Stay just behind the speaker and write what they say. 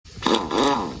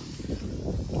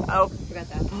Oh. Forgot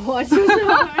that. Watch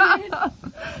yourself.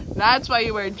 That's why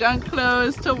you wear junk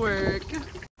clothes to work.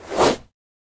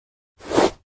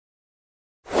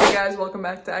 Hey guys, welcome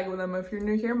back to Ag with Emma. If you're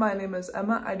new here, my name is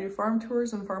Emma. I do farm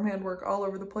tours and farmhand work all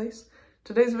over the place.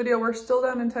 Today's video, we're still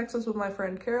down in Texas with my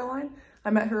friend Caroline. I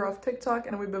met her off TikTok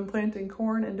and we've been planting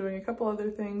corn and doing a couple other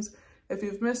things. If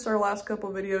you've missed our last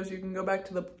couple videos, you can go back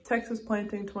to the Texas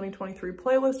Planting 2023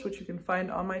 playlist, which you can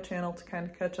find on my channel to kind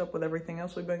of catch up with everything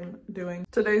else we've been doing.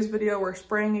 Today's video, we're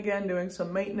spraying again, doing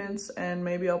some maintenance, and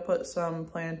maybe I'll put some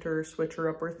planter switcher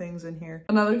upper things in here.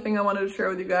 Another thing I wanted to share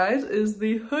with you guys is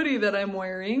the hoodie that I'm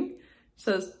wearing. It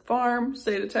says Farm,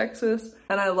 State of Texas,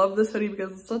 and I love this hoodie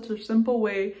because it's such a simple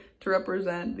way to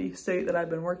represent the state that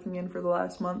I've been working in for the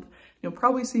last month. You'll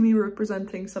probably see me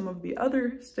representing some of the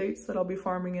other states that I'll be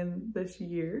farming in this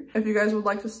year. If you guys would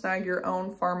like to snag your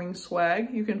own farming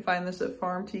swag, you can find this at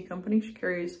Farm Tea Company. She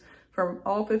carries from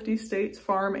all 50 states,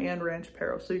 farm and ranch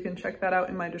apparel. So you can check that out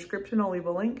in my description. I'll leave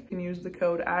a link. You can use the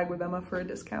code AGWithEmma for a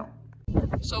discount.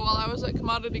 So while I was at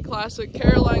Commodity Classic,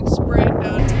 Caroline sprayed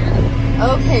down here.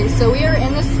 Okay, so we are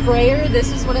in the sprayer.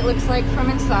 This is what it looks like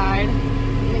from inside.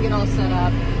 I'm gonna get all set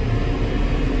up.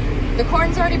 The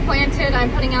corn's already planted. I'm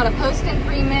putting out a post-in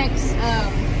premix.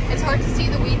 It's hard to see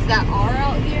the weeds that are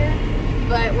out here,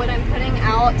 but what I'm putting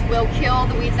out will kill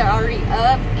the weeds that are already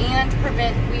up and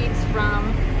prevent weeds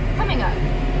from coming up.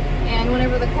 And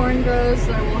whenever the corn grows,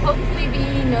 there will hopefully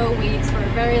be no weeds for a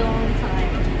very long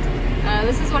time.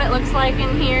 This is what it looks like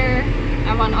in here.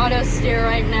 I'm on auto steer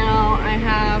right now. I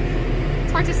have,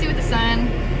 it's hard to see with the sun,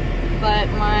 but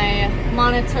my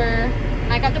monitor,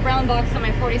 and I got the brown box on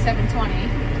my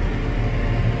 4720.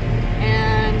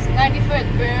 And 90-foot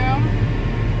boom.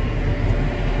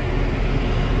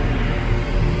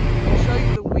 I'll show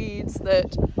you the weeds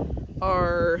that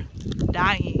are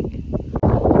dying.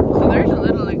 So there's a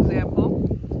little example.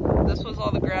 This was all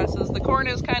the grasses. The corn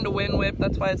is kind of wind whipped,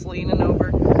 that's why it's leaning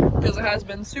over, because it has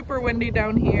been super windy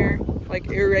down here, like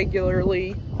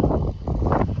irregularly.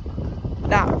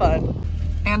 Not fun.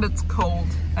 And it's cold.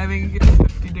 I think it gets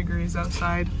 50 degrees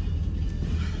outside.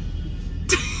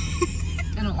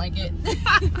 I don't like it.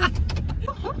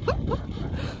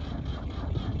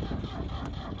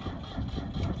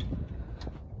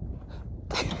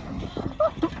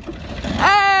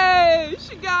 Hey,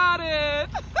 she got it.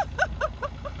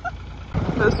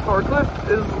 This forklift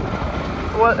is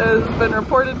what has been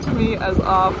reported to me as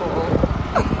awful.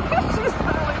 She's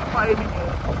literally fighting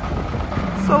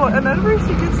it. So whenever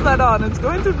she gets that on, it's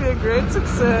going to be a great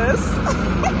success.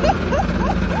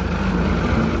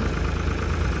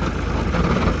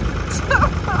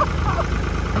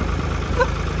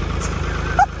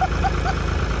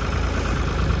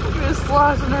 Just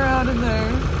sloshing around in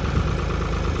there.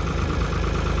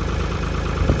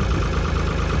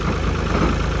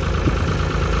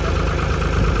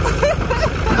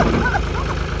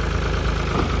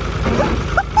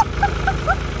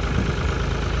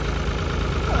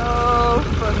 Oh,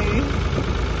 funny.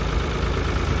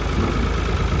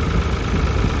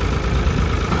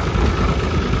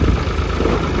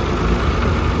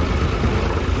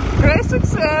 Great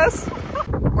success!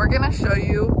 We're gonna show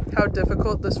you how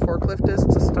difficult this forklift is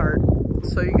to start,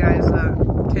 so you guys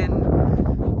can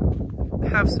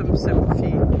have some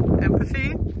sympathy,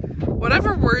 empathy,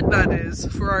 whatever word that is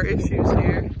for our issues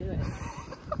here.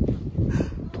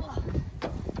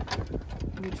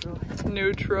 Neutral.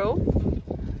 Neutral.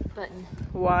 Button.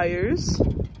 Wires. I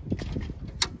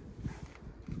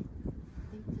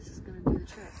think this is gonna do the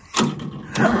trick.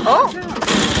 Oh!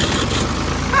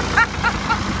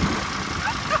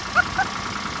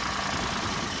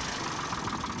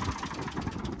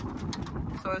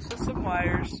 So it's just some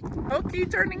wires. Okay,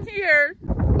 turning here.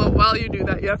 But while you do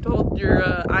that, you have to hold your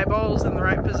eyeballs in the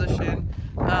right position.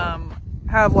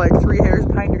 Have like 3 hairs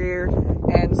behind your ear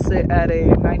and sit at a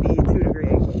 92-degree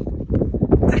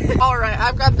angle. All right,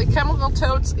 I've got the chemical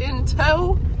totes in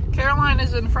tow. Caroline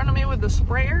is in front of me with the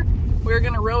sprayer. We're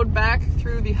gonna road back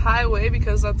through the highway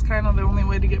because that's kind of the only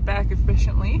way to get back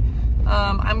efficiently.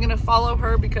 I'm gonna follow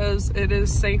her because it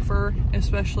is safer,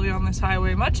 especially on this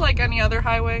highway, much like any other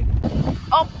highway.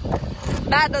 Oh,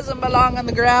 that doesn't belong on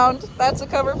the ground. That's a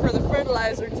cover for the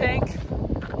fertilizer tank.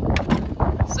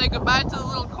 Say goodbye to the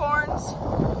little corns.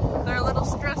 They're a little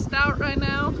stressed out right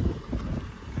now,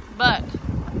 but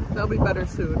they'll be better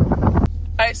soon.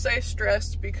 I say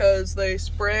stressed because they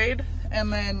sprayed,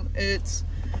 and then it's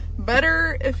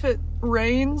better if it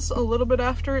rains a little bit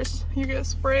after you get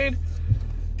sprayed,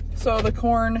 so the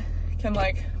corn can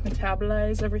like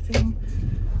metabolize everything.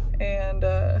 And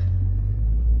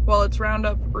while it's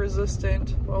Roundup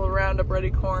resistant, well, Roundup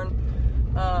ready corn,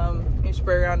 You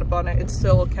spray Roundup on it, it's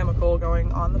still a chemical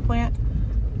going on the plant.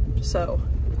 So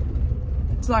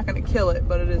it's not gonna kill it,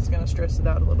 but it is gonna stress it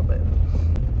out a little bit.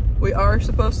 We are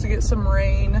supposed to get some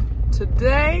rain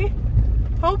today.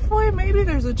 Hopefully, maybe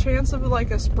there's a chance of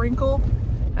like a sprinkle,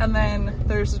 and then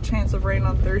there's a chance of rain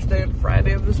on Thursday and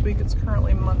Friday of this week. It's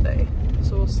currently Monday,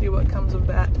 so we'll see what comes of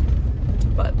that.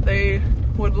 But they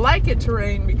would like it to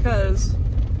rain because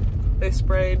they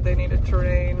sprayed, they needed to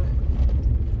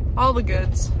rain, all the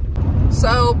goods.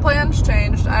 So plans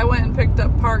changed. I went and picked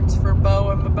up parts for Bo.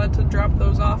 I'm about to drop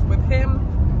those off with him.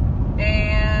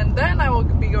 And then I will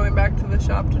be going back to the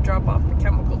shop to drop off the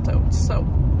chemical totes. So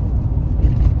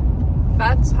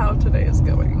that's how today is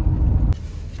going.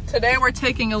 Today we're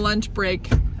taking a lunch break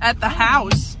at the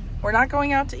house. We're not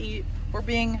going out to eat. We're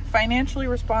being financially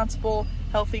responsible,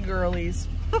 healthy girlies.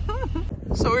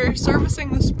 So we're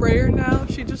servicing the sprayer now.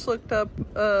 She just looked up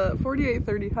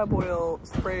 4830 hub oil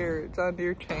sprayer John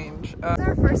Deere change. This is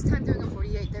our first time doing a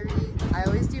 4830. I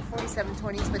always do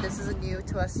 4720s, but this is a new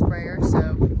to us sprayer, so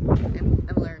I'm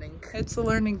learning. It's a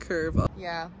learning curve.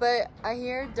 Yeah, but I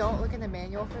hear don't look in the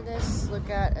manual for this. Look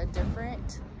at a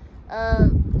different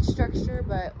structure,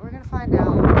 but we're gonna find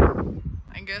out.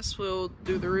 I guess we'll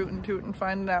do the root and toot and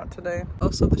find it out today.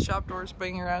 Also, the shop door is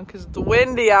banging around because it's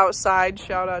windy outside.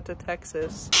 Shout out to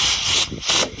Texas.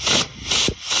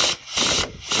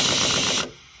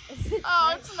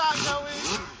 Oh, it's not going.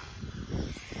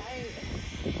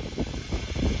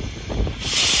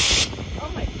 Oh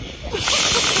my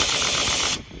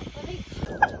goodness.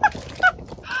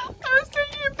 I was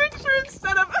taking a picture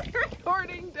instead of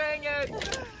recording, dang it.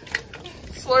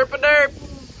 Slurp a derp.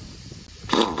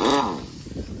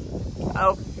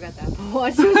 Oh. Forgot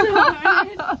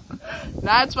that.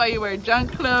 That's why you wear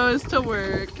junk clothes to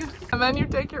work. And then you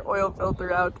take your oil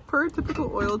filter out, per typical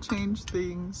oil change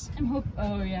things.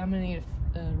 Oh yeah, I'm gonna need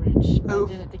a wrench. Oof.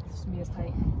 I didn't think this would be as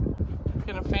tight.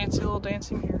 Get a fancy little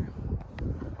dancing mirror.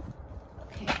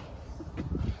 Okay.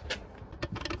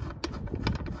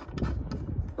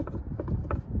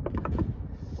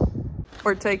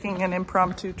 We're taking an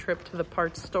impromptu trip to the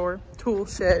parts store, tool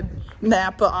shed,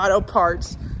 Napa Auto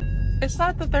Parts. It's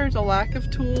not that there's a lack of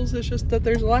tools, it's just that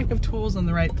there's a lack of tools in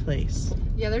the right place.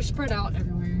 Yeah, they're spread out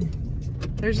everywhere.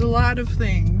 There's a lot of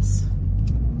things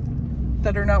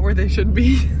that are not where they should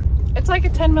be. It's like a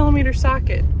 10mm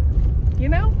socket, you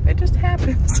know? It just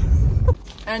happens.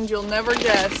 And you'll never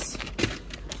guess,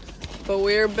 but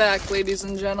we're back, ladies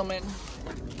and gentlemen,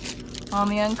 on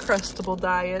the Uncrustable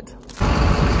diet.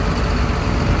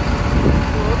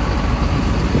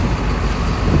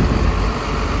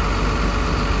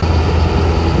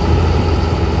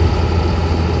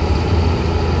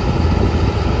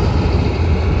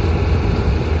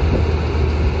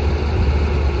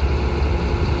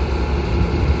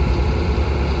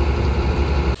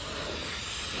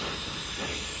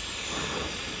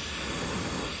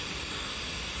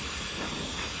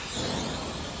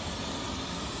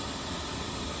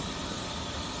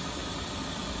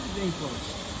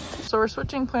 So we're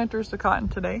switching planters to cotton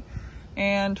today,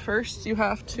 and first you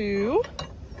have to,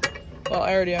 well,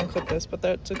 I already unclipped this, but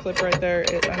that's a clip right there.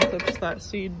 It unclips that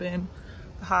seed bin,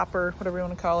 the hopper, whatever you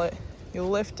want to call it. You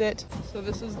lift it. So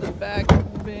this is the back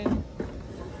bin.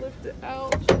 Lift it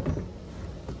out.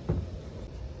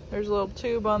 There's a little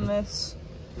tube on this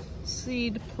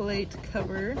seed plate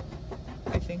cover.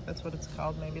 I think that's what it's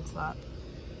called, maybe it's not.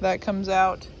 That comes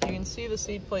out. You can see the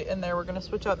seed plate in there. We're going to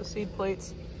switch out the seed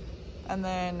plates and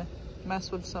then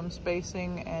mess with some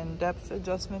spacing and depth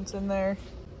adjustments in there.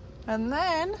 And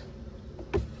then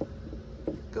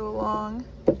go along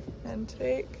and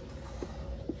take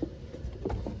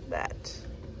that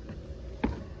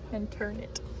and turn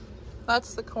it.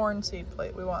 That's the corn seed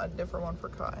plate. We want a different one for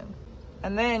cotton.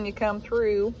 And then you come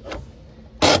through.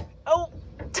 Oh!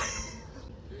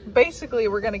 Basically,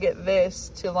 we're gonna get this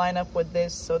to line up with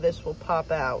this so this will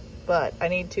pop out, but I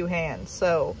need two hands.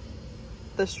 So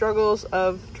the struggles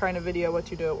of trying to video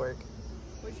what you do at work.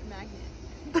 Where's your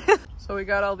magnet? So we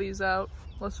got all these out.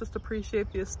 Let's just appreciate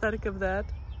the aesthetic of that.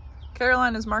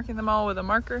 Caroline is marking them all with a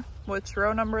marker, which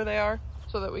row number they are,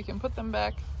 so that we can put them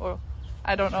back. Well,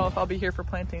 I don't know if I'll be here for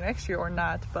planting next year or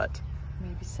not, but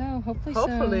Maybe so. Hopefully.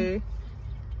 hopefully.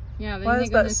 Yeah, then Why they is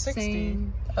go that the 60?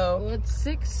 same. Oh. Well, it's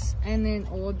 6 and then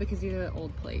old because these are the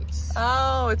old plates.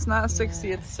 Oh, it's not 60,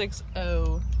 Yeah. it's 60,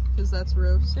 because that's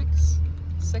row 6,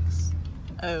 6,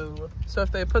 0. So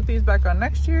if they put these back on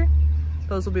next year,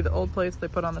 those will be the old plates they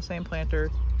put on the same planter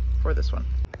for this one.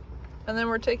 And then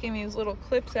we're taking these little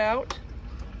clips out.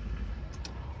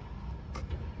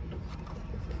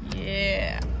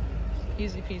 Yeah,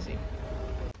 easy peasy.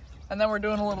 And then we're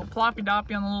doing a little ploppy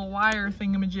doppy on the little wire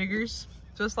thingamajiggers.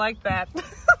 just like that.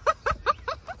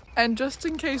 And just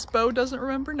in case Bo doesn't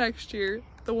remember next year,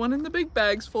 the one in the big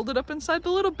bags folded up inside the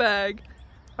little bag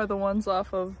are the ones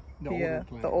off of the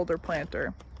older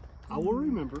planter. I will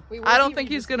remember. I don't think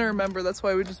he's gonna remember. That's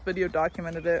why we just video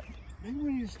documented it.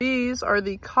 These are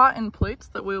the cotton plates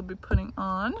that we'll be putting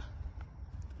on.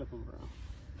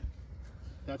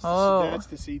 That's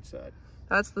the seed side.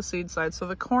 That's the seed side. So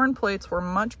the corn plates were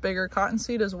much bigger.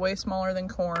 Cottonseed is way smaller than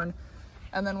corn.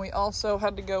 And then we also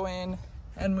had to go in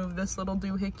and move this little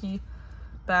doohickey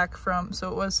back from, so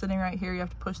it was sitting right here. You have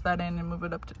to push that in and move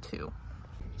it up to 2.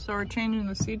 So we're changing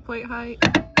the seed plate height.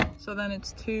 So then it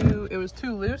was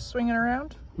too loose swinging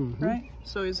around, right?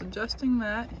 So he's adjusting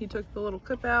that. He took the little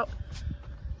clip out,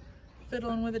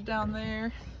 fiddling with it down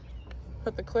there,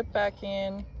 put the clip back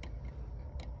in.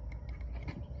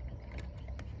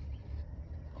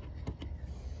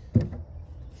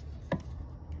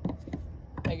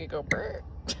 Make it go brrr.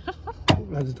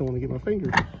 I just don't want to get my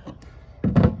finger.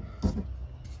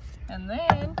 And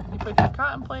then you put your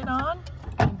cotton plate on,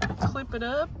 and clip it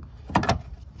up.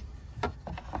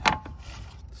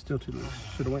 Still too loose.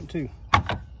 Should have went 2.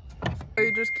 Or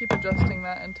you just keep adjusting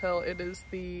that until it is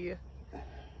the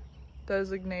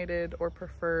designated or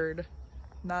preferred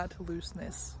not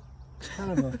looseness.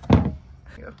 Kind of a.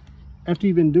 After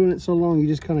you've been doing it so long, you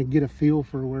just kind of get a feel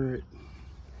for where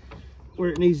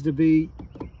it needs to be.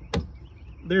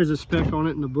 There's a spec on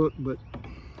it in the book, but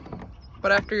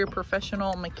after you're a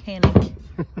professional mechanic,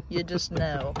 you just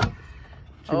know.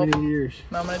 Too many years.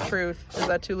 Moment of truth. Is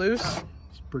that too loose?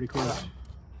 It's pretty close.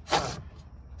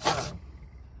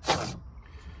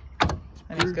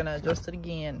 And he's gonna adjust it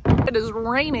again. It is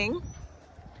raining.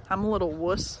 I'm a little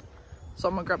wuss, so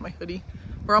I'm gonna grab my hoodie.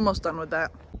 We're almost done with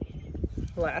that.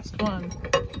 Last one.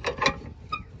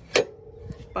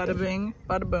 Bada bing,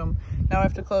 bada boom. Now I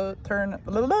have to turn.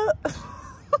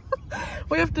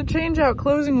 We have to change out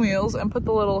closing wheels and put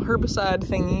the little herbicide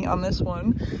thingy on this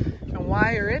one and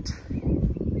wire it.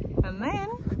 And then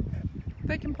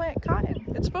they can plant cotton.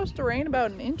 It's supposed to rain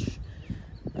about 1 inch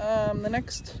the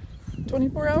next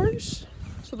 24 hours.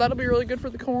 So that'll be really good for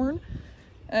the corn.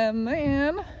 And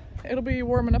then it'll be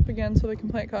warming up again so they can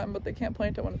plant cotton, but they can't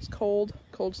plant it when it's cold.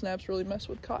 Cold snaps really mess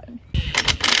with cotton.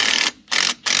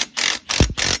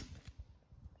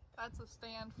 That's a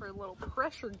stand for a little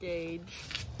pressure gauge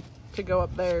to go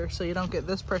up there so you don't get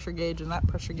this pressure gauge and that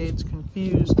pressure gauge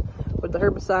confused with the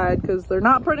herbicide because they're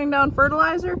not putting down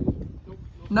fertilizer.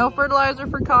 No fertilizer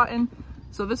for cotton.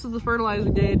 So this is the fertilizer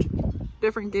gauge,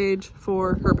 different gauge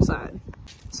for herbicide.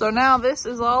 So now this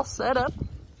is all set up,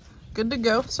 good to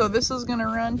go. So this is gonna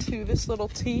run to this little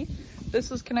T. This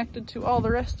is connected to all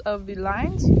the rest of the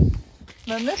lines.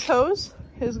 Then this hose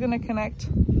is gonna connect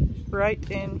right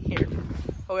in here.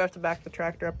 Oh, we have to back the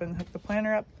tractor up and hook the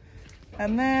planter up.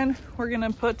 And then we're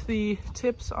gonna put the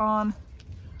tips on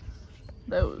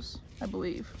those, I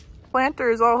believe. Planter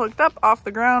is all hooked up off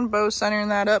the ground. Bo's centering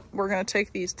that up. We're gonna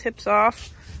take these tips off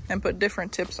and put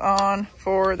different tips on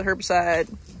for the herbicide.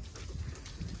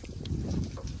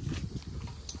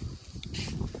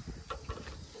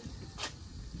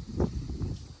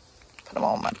 Put them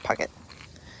all in my pocket.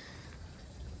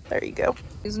 There you go.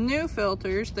 These new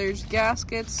filters, there's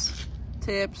gaskets,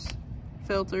 tips,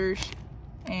 filters,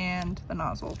 and the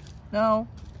nozzle. No,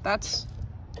 that's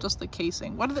just the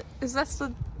casing. What are the, that's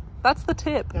the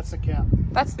tip. That's the cap.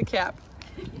 That's the cap.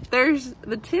 There's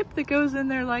the tip that goes in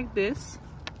there like this.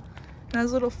 And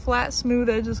has a little flat, smooth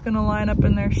edge that's gonna line up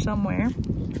in there somewhere.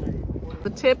 The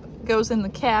tip goes in the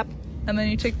cap, and then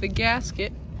you take the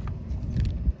gasket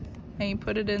and you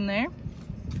put it in there.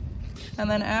 And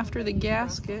then after the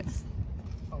gasket,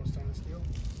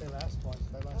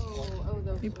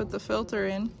 you put the filter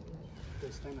in.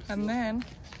 And then,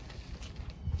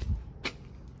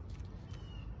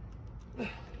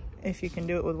 if you can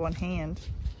do it with one hand,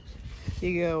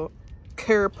 you go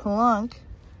kerplunk,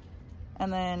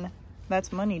 and then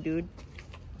that's money, dude.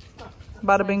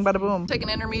 Bada bing, bada boom. Take an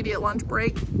intermediate lunch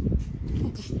break.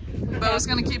 Bo's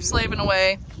gonna keep slaving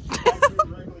away.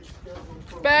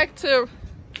 Back to,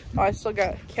 oh, I still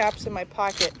got caps in my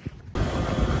pocket.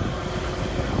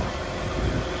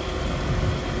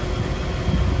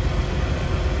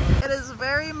 It is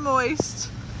very moist.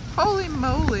 Holy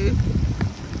moly.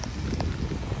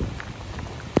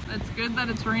 It's good that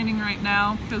it's raining right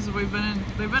now because they've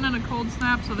been in a cold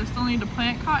snap, so they still need to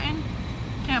plant cotton.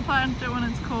 Can't plant it when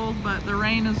it's cold, but the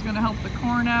rain is gonna help the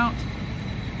corn out.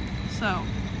 So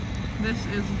this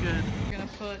is good. We're gonna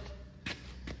put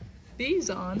these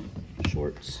on.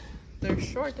 Shorts. They're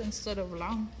short instead of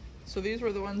long. So these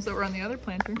were the ones that were on the other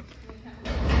planter.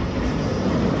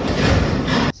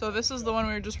 So this is the one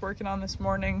we were just working on this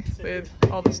morning with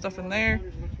all the stuff in there.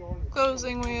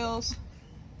 Closing wheels.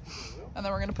 And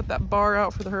then we're gonna put that bar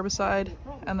out for the herbicide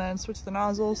and then switch the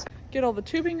nozzles. Get all the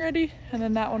tubing ready and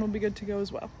then that one will be good to go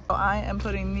as well. So I am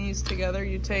putting these together.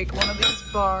 You take one of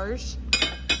these bars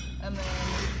and then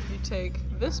you take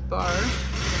this bar.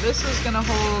 This is gonna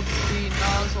hold the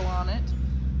nozzle on it.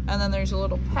 And then there's a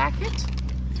little packet.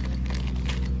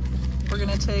 We're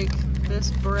gonna take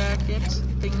this bracket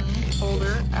thingy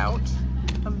holder out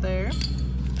of there.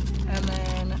 And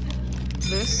then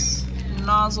this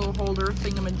nozzle holder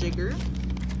thingamajigger.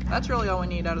 That's really all we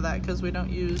need out of that because we don't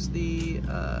use the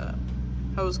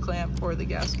hose clamp or the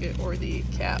gasket or the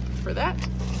cap for that.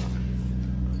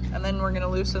 And then we're gonna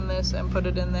loosen this and put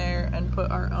it in there and put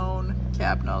our own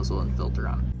cap, nozzle, and filter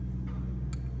on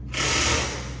it.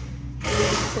 So you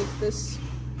just take this,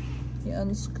 you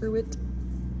unscrew it.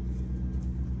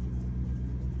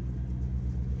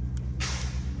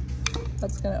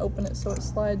 That's gonna open it so it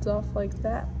slides off like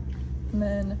that. And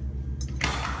then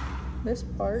this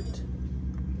part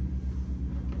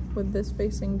with this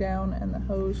facing down and the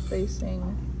hose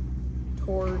facing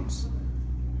towards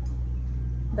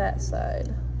that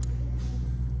side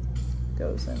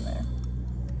goes in there.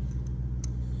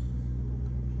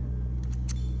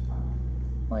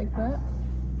 Like that.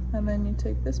 And then you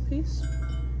take this piece,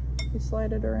 you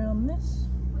slide it around this.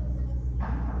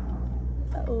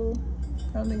 Uh-oh.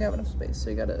 I don't think I have enough space, so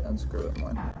you gotta unscrew it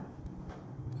more.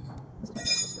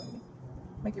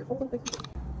 Make your hole big.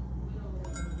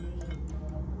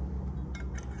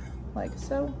 Like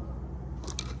so.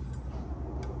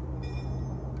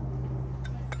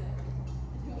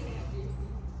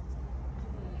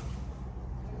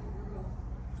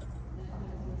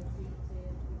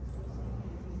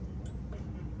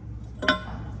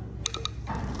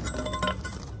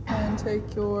 And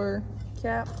take your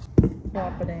cap,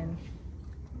 plop it in.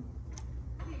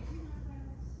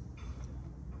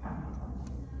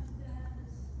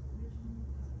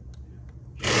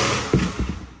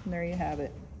 And there you have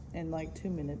it in like 2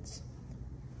 minutes.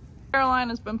 Caroline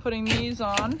has been putting these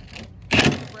on.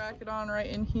 Bracket on right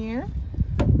in here.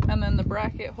 And then the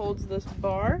bracket holds this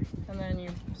bar. And then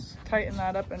you tighten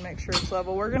that up and make sure it's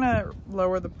level. We're gonna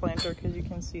lower the planter because you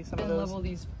can see some of those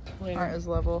aren't as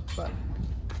level. But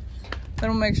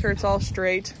then we'll make sure it's all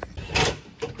straight.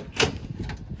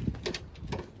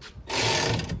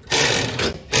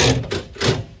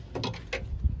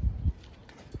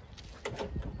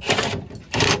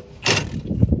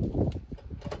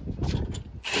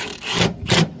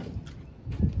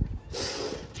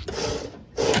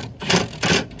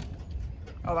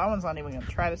 Oh, that one's not even gonna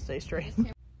try to stay straight.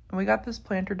 And we got this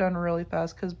planter done really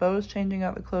fast because Bo was changing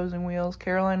out the closing wheels.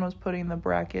 Caroline was putting the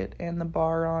bracket and the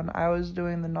bar on. I was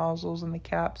doing the nozzles and the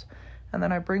caps. And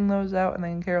then I bring those out and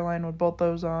then Caroline would bolt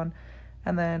those on.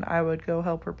 And then I would go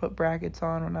help her put brackets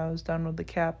on when I was done with the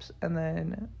caps and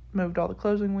then moved all the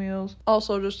closing wheels.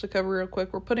 Also, just to cover real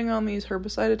quick, we're putting on these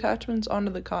herbicide attachments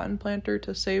onto the cotton planter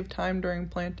to save time during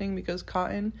planting because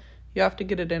cotton, you have to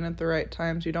get it in at the right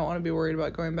times. You don't want to be worried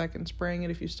about going back and spraying it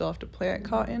if you still have to plant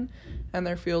cotton, and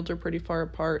their fields are pretty far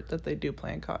apart that they do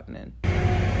plant cotton in.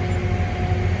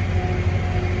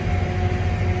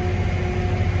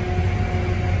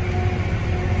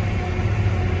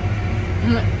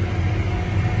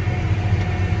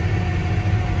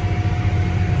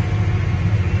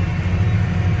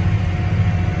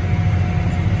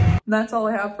 And that's all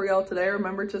I have for y'all today.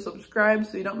 Remember to subscribe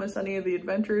so you don't miss any of the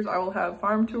adventures. I will have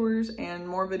farm tours and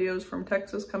more videos from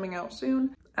Texas coming out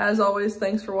soon. As always,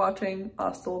 thanks for watching.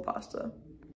 Hasta la pasta.